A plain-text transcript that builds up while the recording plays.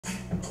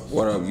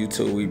What up,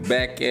 YouTube? We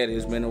back at it.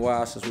 It's been a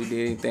while since we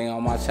did anything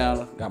on my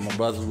channel. Got my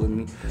brothers with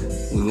me.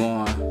 We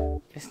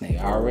going. This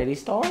nigga already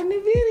starting the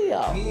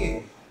video.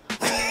 Yeah.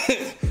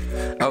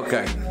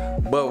 Okay,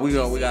 but we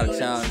got a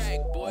challenge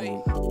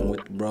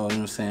with the bro. You know what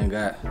I'm saying?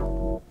 Got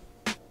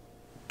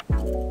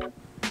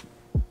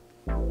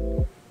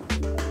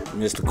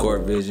Mr.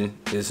 Court Vision.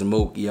 It's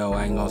Mook. Yo,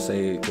 I ain't gonna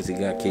say it because he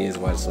got kids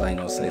watching, so I ain't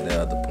gonna say the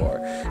other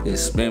part.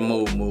 It's Spin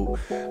Move Mook.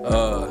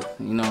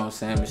 You know what I'm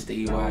saying?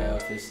 Mr.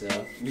 EYF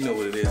himself. You know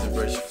what it is.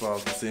 Embrace your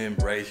flaws. It's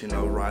embrace. You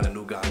know, Ryan the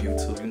new guy on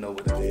YouTube. You know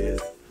what it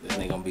is. This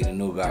nigga gonna be the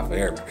new guy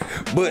forever.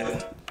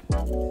 But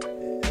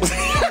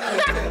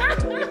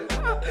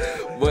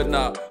but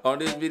nah, on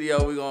this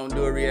video we gonna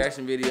do a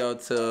reaction video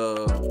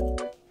to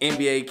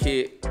NBA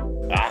kid.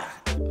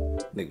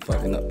 Nigga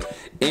fucking up.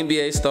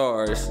 NBA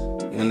stars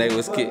when they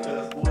was kids.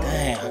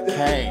 Damn,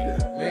 okay.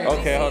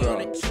 Okay, hold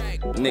on.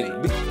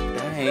 Nigga,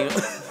 damn.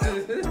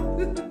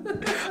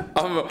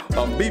 I'm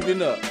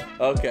beeping up.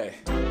 Okay.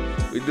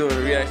 We doing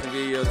a reaction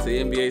video to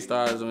NBA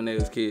stars when they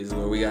was kids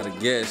where we gotta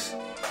guess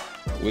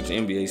which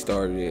NBA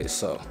star it is.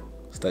 So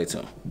stay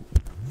tuned.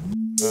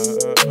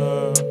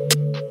 Oh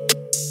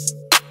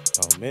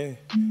man.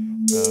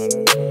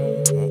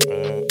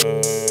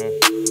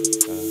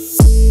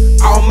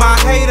 All my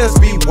haters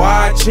be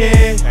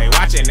watching. They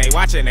watching.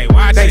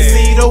 They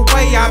see the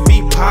way I be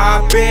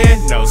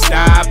popping. No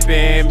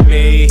stopping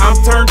me. I'm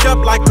turned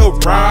up like a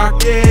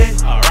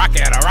rocket. A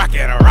rocket.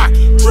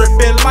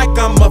 Dripping like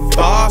I'm a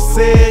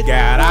faucet.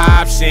 Got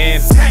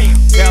options.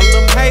 Tell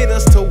them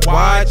haters to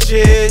watch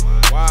it.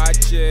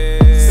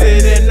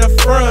 Sit in the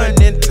front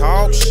and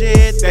talk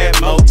shit that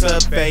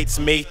motivates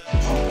me.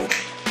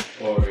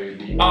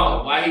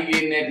 Oh, why he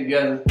getting that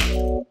together?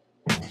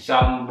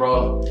 Shout my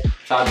bro,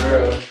 shout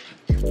girl,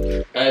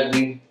 ugly,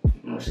 you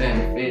know what I'm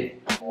saying,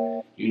 fit.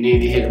 You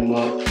need to hit him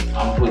up.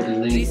 I'm put the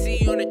link, his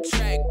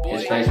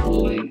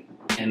Facebook link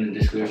in the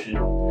description. You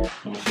know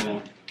what I'm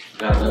saying?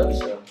 Gotta love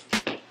yourself.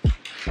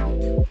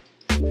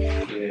 Yeah,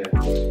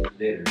 literally.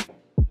 You know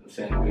what I'm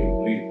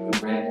saying? We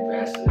brand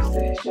ambassadors to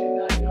this shit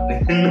now, you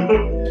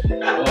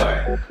know what I'm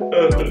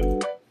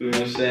saying? You know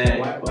what I'm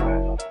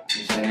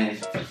saying?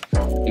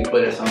 He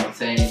put us on the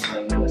team,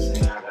 so you know what I'm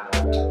saying? I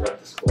gotta rep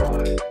the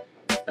squad.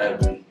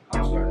 Ugly.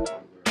 I'm sorry.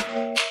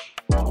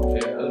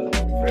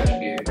 Fresh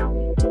gear. I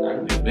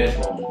can be best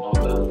on the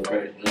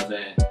fresh, you know what I'm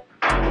saying?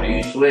 When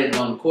you sweating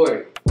on the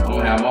court, I'm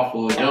gonna have my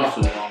full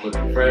jumpsuit on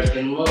looking fresh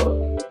in the mug.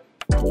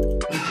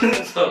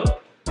 So,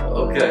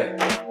 okay.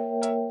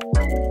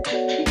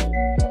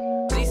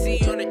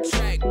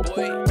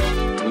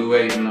 We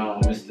waiting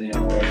on Mr.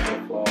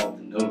 Impressive for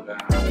the new guy.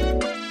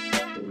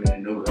 We the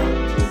new guy.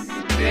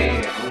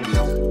 Damn,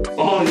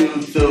 on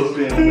YouTube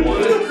been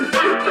one.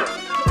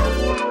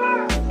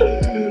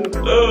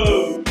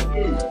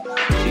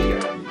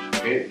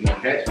 No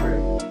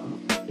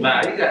catchphrase.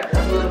 Nah, you got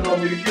that little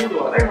gonna be the cute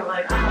one. They were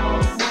like, oh,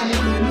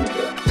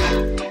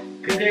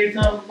 cause every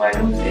time somebody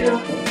new still,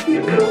 you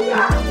new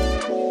guy.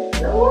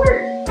 That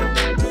works.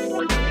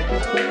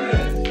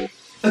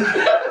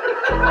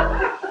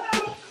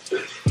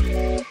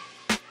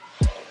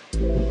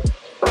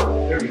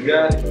 There we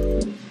got it.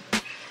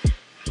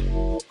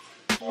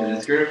 Is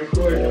the screen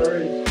recording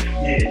already?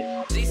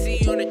 Yeah.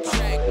 DC on the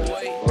track,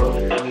 boy. Well,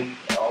 I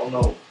don't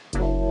know.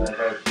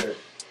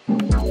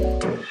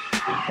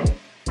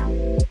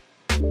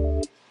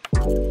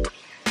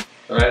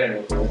 Alright,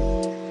 anyway.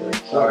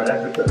 Sorry,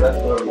 that's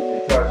where we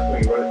start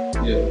screen, right?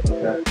 Yeah.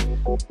 Okay.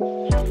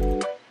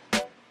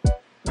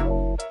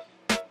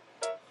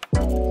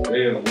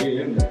 Damn, we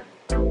in there.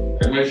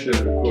 Hey, make sure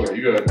to record.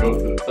 You gotta go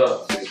to the top,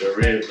 see the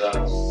red dot.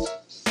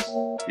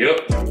 Yep,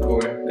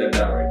 record that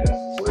dot right there.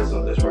 So it's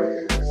on this right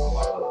here. On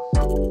my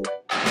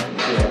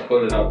left. Put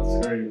it off the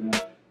screen now.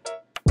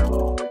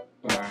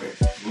 Alright,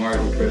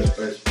 Martin, press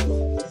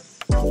Facebook.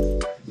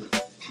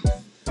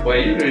 Well,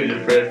 you could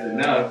just press it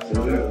now,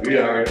 so we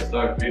already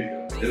start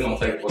video. It's gonna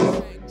take a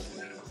while.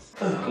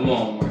 Come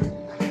on, Martin.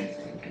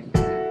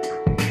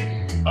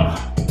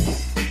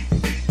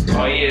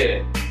 Oh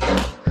yeah,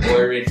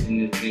 boy Rich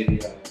in this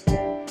video.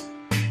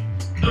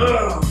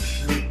 Oh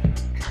shoot.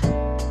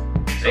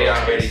 They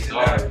already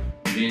started.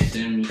 Ben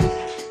Simmons.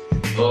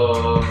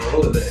 Who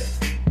was that?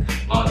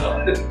 Oh no.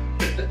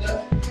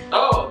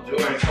 Oh,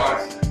 Jordan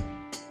Clarkson.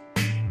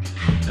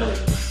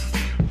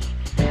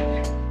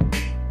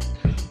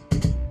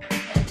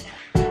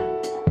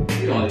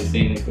 You only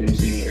seen it because you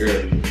seen it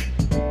earlier.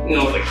 You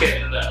know what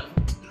catching up.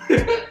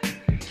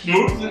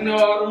 Smooth to know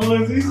all the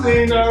ones he's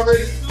seen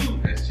already too.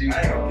 That's you. I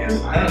ain't gonna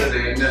guess. I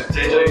understand that.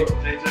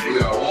 JJ. We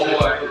got one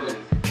more after this.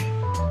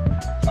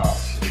 Oh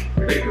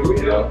shit. Hey,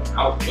 we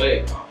outplay.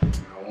 We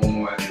got one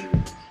more after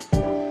this.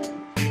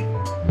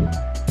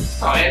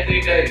 Oh,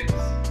 Anthony Davis.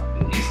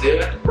 He's still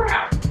at the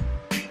Browns.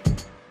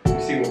 You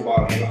see what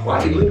bottom?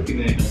 Why he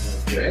looking at him?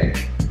 Damn.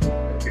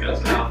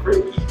 That's not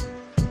freaky.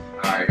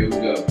 Alright, here we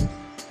go.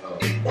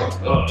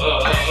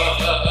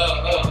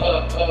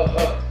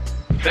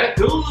 That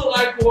dude look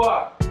like Kawhi.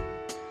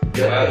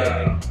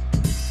 Yeah.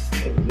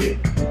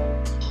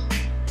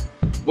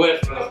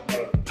 Westbrook.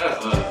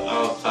 That's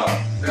off top.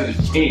 That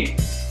his chin.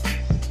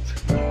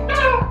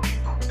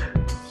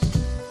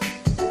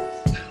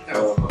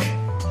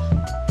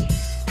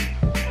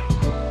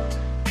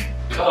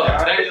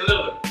 Damian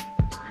Lillard.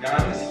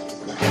 Giannis.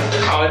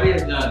 Oh, it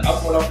is Giannis. I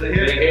put off the The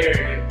hair.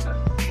 hair.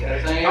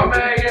 Oh man,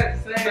 he got the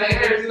same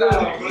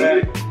hairstyle.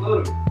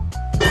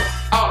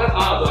 Oh, that's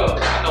Lonzo. I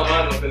know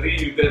Lonzo because he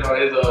used that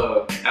on his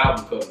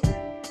album cover.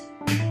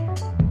 I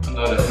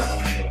know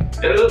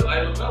that. It looks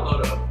like LaMelo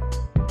though.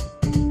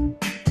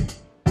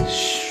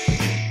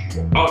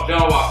 Oh,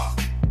 John Wall.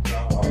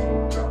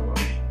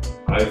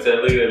 I said,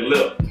 look at that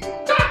lip.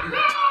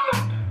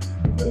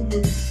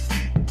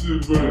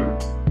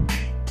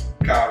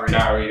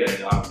 Kyrie,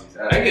 that's obvious. I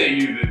could have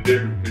used a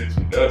different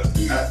picture. That's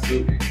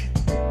stupid.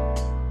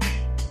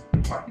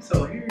 Why you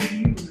so here?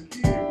 You was a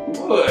kid.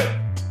 What?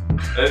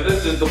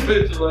 That's just a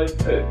picture like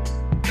that.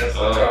 That's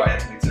what Carl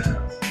Anthony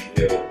Towns.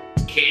 Yeah.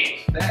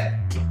 Catch that.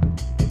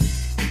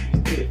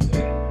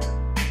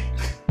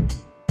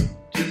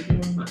 Just give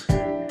him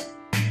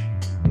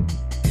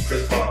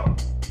Chris Paul.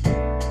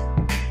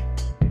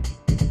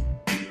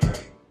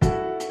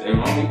 Hey,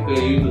 mom, we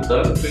could use the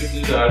other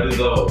pictures out of this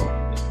old.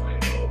 This one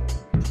ain't old.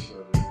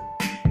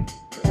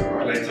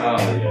 Clay Oh,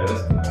 Thompson. yeah,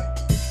 that's nice.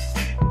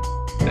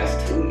 That's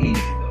too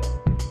easy, though.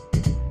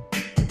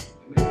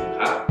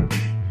 Hot.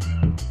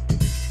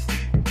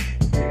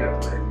 He got the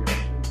lazy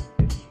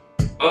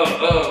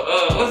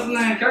What's his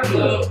name?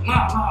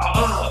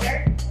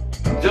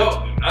 Joe,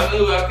 I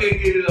knew I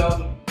couldn't get it out. I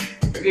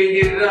couldn't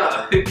get it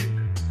out.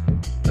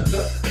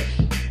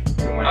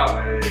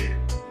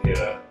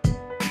 Yeah.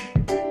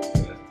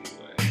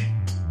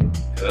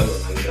 That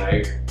looks like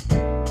Zaire.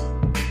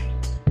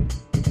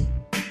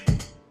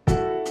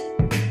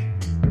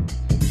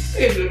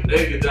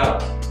 Hey, good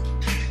job.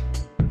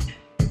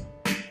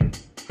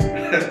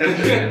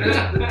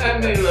 That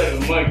made like a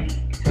monkey.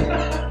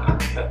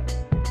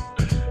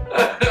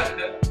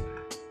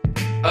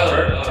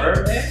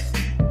 Birdman?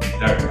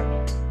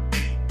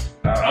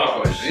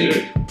 Oh,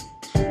 shit.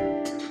 I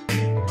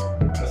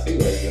see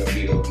why you got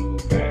beat up and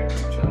move back. You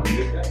trying to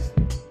get that.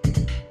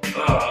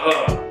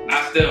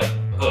 Not Steph.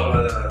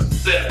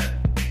 Steph.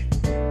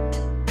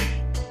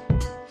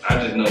 I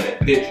just know that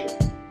picture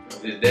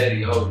of his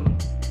daddy holding him.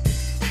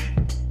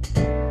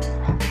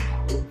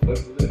 What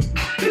the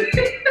fuck is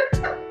that?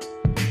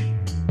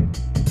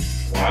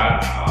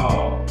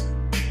 Wow.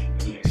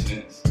 That makes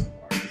sense.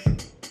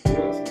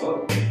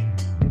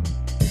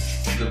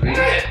 The beat. I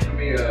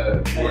mean,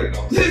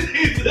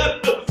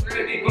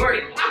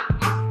 Gordon.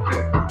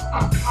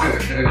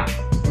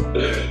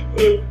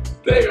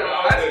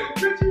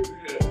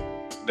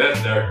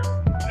 That's Dirk.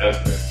 That's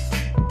Dirk.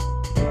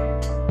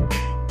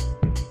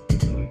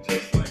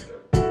 Just like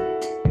that.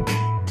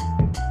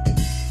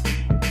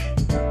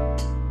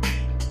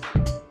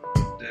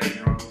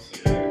 Derrick Rose.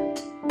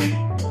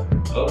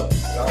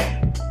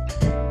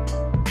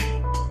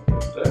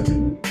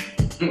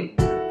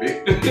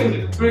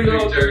 Big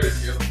old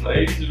jersey.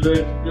 Like, he's just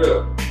ready to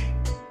go.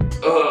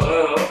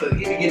 He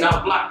be getting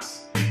out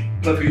blocks.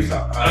 Look who's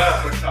top.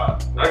 I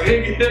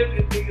can't get that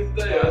nigga's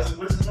name.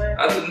 What's his name?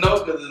 I just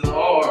know because his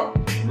arm.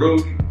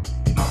 Rudy.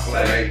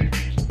 Like,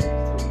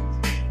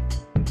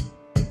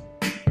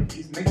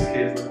 these mixed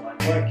kids look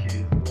like white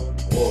kids.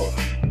 Boy,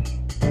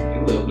 he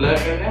look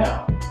blacker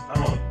now. I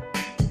don't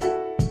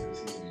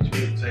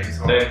James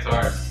Harden. James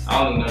Harden. I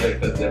only know that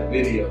because that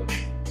video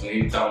when he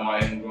talking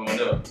about him growing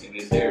up in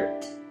his hair.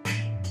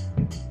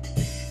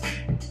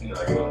 He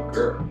like a little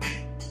girl.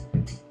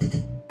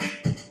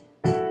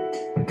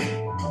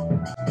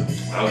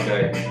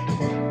 Okay.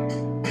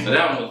 So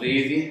that one was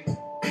easy.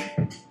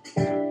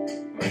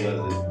 What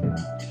was it?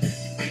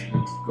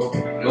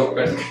 Go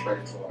press the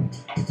first ball.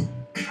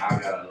 I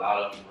got a lot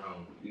of them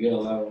wrong. You got a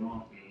lot of them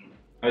wrong.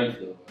 How you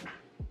feel about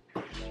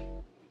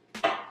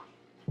it?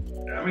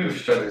 I mean, it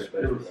was straight. It was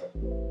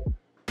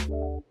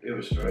straight. It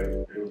was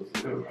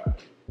right.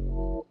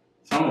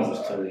 Some of them was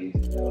too easy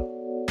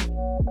though.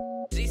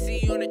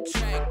 GC on the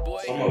track,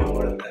 boy. Some of them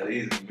wasn't that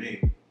easy to me.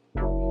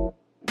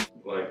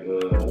 Like,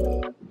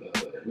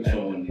 which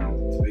one was easy?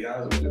 To be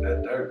honest with you, that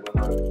Dirk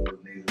wasn't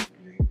easy for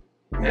me.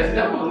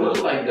 That one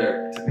looked like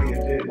Dirk. To me,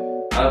 it did.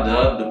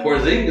 The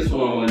Porzingis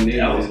one wasn't easy.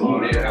 That was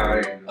hard.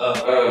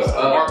 Marcus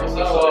Marcus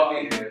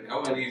Gasol, that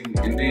wasn't easy.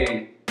 And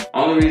then,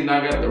 only reason I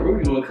got the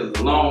Rudy one because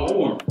the long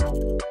arm.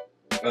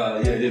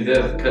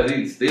 That's because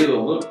he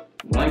still looked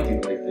lanky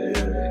like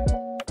that.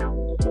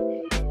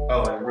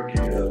 Oh, and rookie.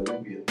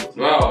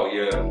 Oh,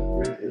 yeah.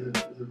 Is it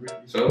rookie?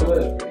 So it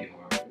was pretty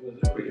hard. It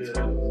was pretty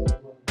tough.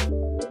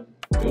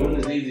 It wasn't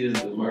as easy as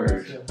the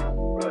merge.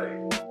 Right.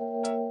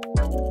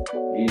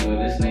 You know,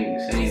 this nigga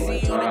saying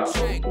like GC on the five.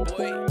 track,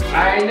 boy. I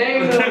ain't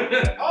named him.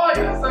 Oh,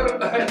 y'all saw the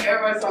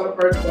everybody saw the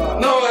first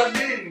one. No, I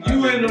didn't. You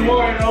in the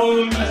morning, I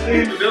only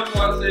seen it. That's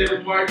why I said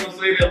if Mark gonna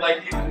say that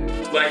like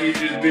he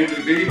just did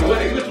the video.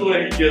 Which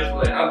one he guessed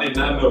right? I did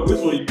not know. Which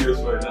one you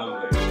guessed right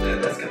now?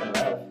 That's kind of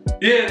loud.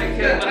 Yeah, they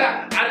Kevin Love.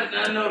 I did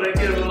not know that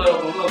Kevin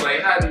Love was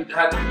like, how did you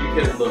get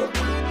Kevin Love?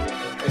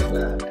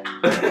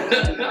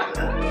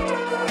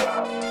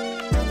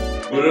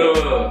 But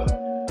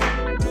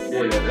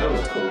yeah, that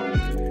was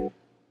cool.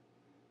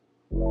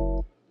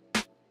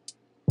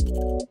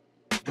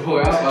 Boy,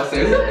 I was about to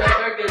say, who got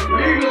back there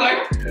breathing like?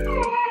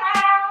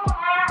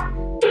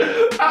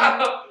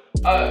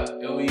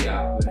 Yo, we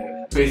out,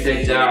 man.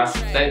 Appreciate y'all.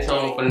 Stay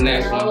tuned for the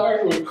next one.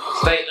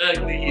 Stay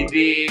ugly, you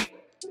dig?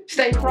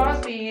 Stay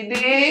frosty, you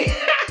dig?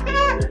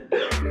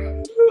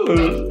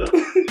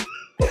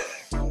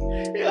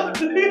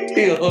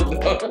 He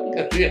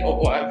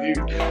don't watch you.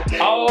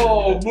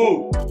 Oh,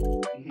 boo.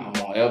 I'm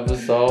on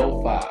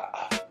episode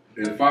 5.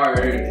 It's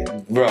fire, ain't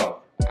it? Bro,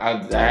 I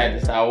had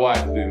to start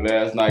watching it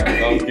last night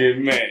because I was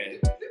getting mad.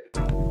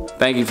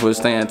 Thank you for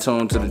staying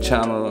tuned to the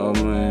channel.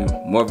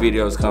 More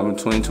videos coming.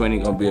 2020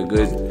 gonna be a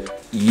good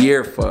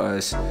year for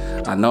us.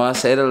 I know I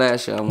said it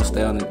last year I'm gonna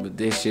stay on it, but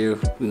this year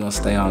we gonna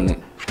stay on it.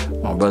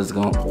 My brother's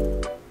gonna.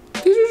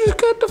 Did you just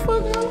cut the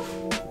fuck out?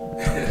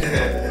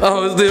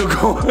 Oh, it's still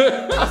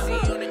going.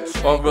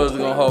 My brother's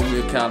gonna hold me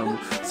accountable.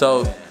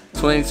 So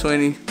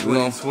 2020 we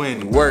gonna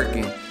be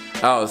working.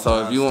 Oh,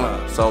 so if you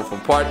want, so for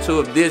part 2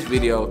 of this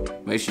video,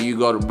 make sure you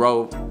go to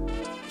bro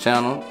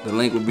channel. The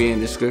link will be in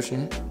the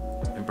description.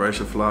 Embrace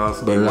your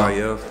flaws, But, EYF.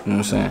 you know what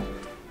I'm saying?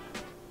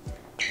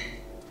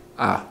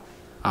 I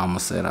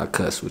almost said I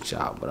cuss with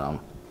y'all, but I'm.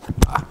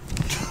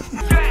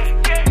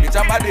 Bitch,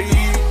 I'm about to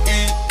eat.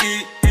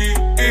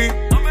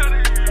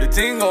 The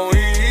team gon' eat.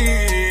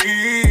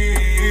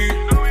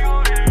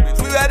 Bitch,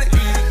 we gotta eat.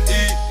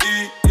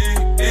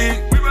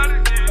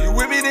 You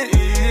with me then eat.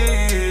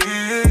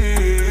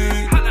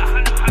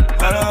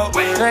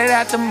 Straight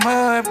out the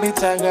mud,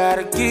 bitch, I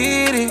gotta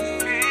get it.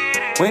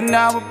 When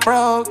I was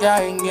broke,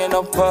 I ain't get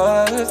no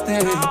pussy.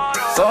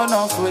 So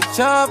don't switch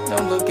up,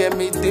 don't look at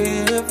me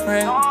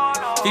different.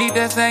 Keep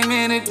that same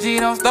energy,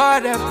 don't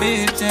start that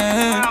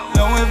bitchin'.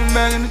 Don't even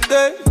back in the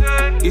day.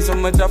 Eat so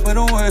much I put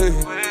away.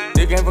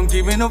 They came from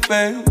keeping no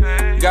faith.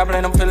 God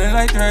blame, I'm feeling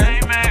like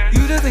Drake.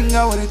 You just think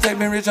I would've taken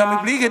me rich on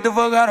me, please get the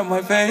fuck out of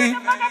my face.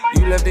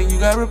 You left and you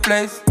got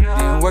replaced.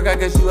 Didn't work, I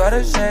guess you out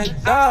of shape.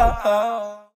 Oh.